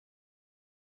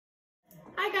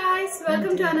Hi guys,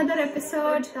 welcome to another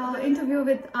episode, interview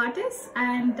with artists,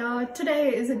 and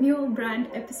today is a new brand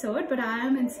episode, but I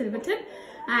am in Silverton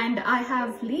and I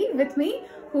have Lee with me,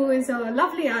 who is a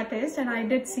lovely artist, and I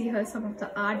did see her some of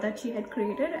the art that she had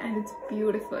created and it's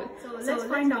beautiful. So let's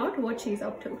find out what she's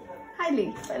up to. Hi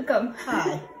Lee, welcome.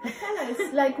 Hi. Tell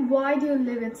us, like, why do you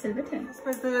live in Silverton?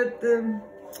 I suppose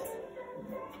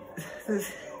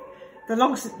the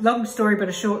long story, but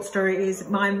a short story, is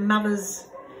my mother's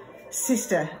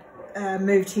sister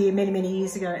moved here many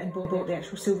years ago and bought the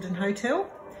actual Silverton hotel.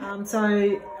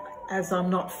 So as I'm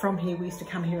not from here, we used to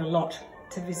come here a lot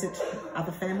to visit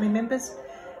other family members,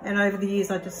 and over the years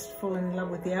I just fallen in love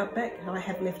with the outback. I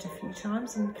have left a few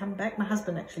times and come back. My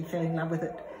husband actually fell in love with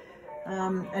it,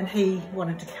 and he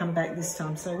wanted to come back this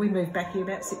time, so we moved back here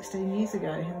about 16 years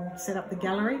ago and set up the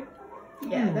gallery.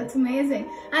 Yeah, that's amazing.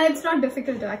 And it's not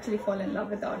difficult to actually fall in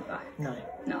love with art. No,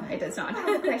 it is not.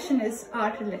 The question is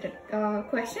art related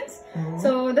questions.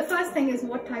 So the first thing is,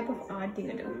 what type of art do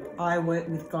you do? I work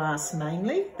with glass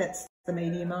mainly. That's the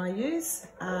medium I use.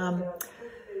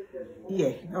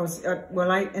 Yeah,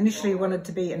 I initially wanted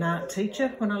to be an art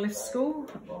teacher when I left school,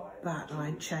 but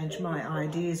I changed my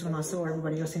ideas when I saw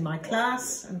everybody else in my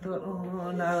class and thought,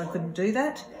 oh no, I couldn't do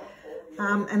that.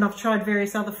 And I've tried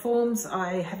various other forms.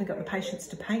 I haven't got the patience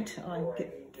to paint. I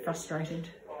get frustrated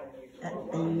at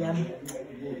the,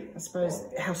 I suppose,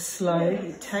 how slow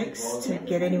it takes to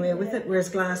get anywhere with it. Whereas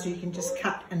glass, you can just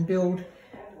cut and build,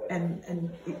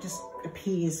 and it just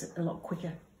appears a lot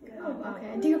quicker. Oh,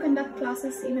 okay. Do you conduct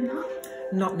classes even now?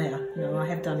 Not now. No, I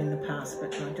have done in the past,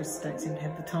 but I just don't seem to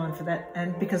have the time for that.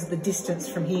 And because of the distance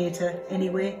from here to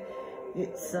anywhere,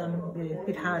 it's a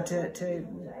bit hard to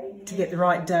get the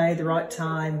right day, the right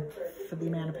time for the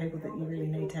amount of people that you really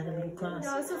need to have a little class.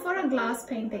 So for a glass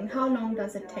painting, how long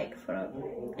does it take for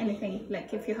anything?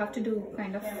 Like if you have to do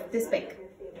kind of this big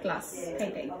glass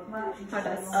painting,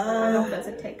 how long does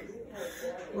it take?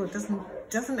 Well, it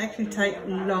doesn't actually take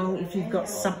long if you've got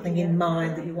something in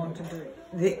mind that you want to do.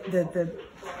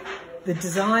 The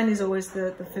design is always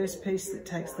the first piece that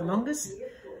takes the longest,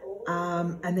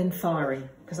 and then firing,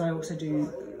 because I also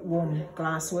do warm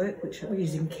glass work, which we're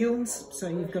using kilns, so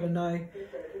you've got to know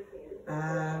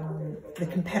the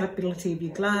compatibility of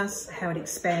your glass, how it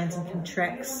expands and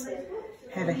contracts,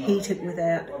 how to heat it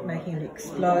without making it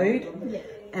explode. Yeah.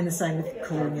 And the same with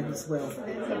cooling it as well.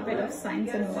 There's a bit of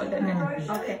science involved in it.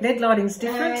 Okay. LED lighting's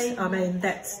different. I mean,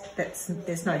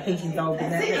 there's no heat involved in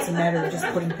that. That's a matter of just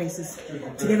putting pieces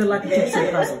together like a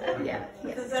jigsaw puzzle. Yeah.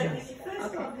 Yes.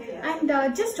 Okay. And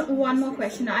just one more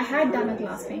question. I had done a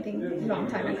glass painting a long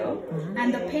time ago,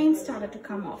 and the paint started to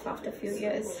come off after a few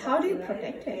years. How do you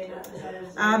protect it?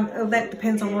 Well, that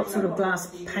depends on what sort of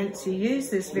glass paints you use.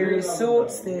 There's various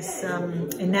sorts. There's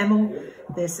enamel.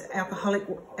 There's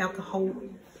alcohol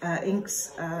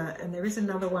inks, and there is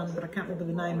another one, but I can't remember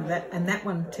the name of that, and that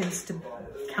one tends to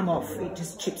come off. It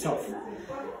just chips off.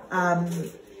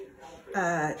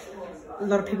 A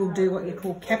lot of people do what you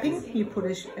call capping. You put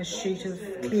a sheet of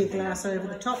clear glass over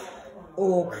the top,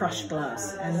 or crushed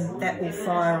glass, and that will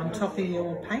fire on top of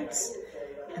your paints,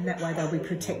 and that way they'll be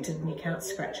protected and you can't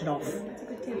scratch it off. That's a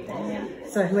good tip then, yeah.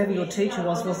 So whoever your teacher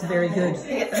wasn't very good.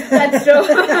 Yeah, that's true.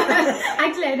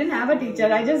 Actually, I didn't have a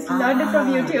teacher. I just learned it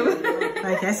from YouTube.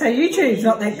 Okay, so YouTube's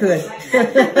not that good.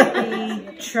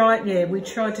 We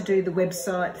tried to do the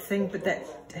website thing, but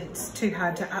it's too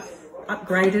hard to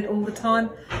upgrade it all the time.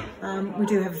 We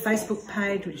do have a Facebook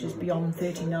page, which is Beyond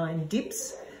 39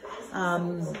 Dips.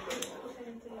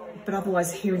 But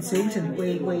otherwise, here in Silverton,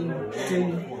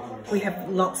 we have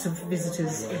lots of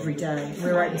visitors every day.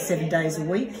 We're open 7 days a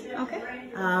week. Okay.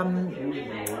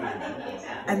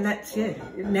 And that's,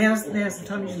 now's the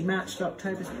time. Usually March to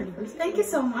October is pretty good. Thank you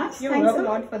so much. You're Thanks welcome. a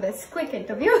lot for this quick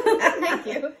interview. Thank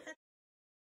you.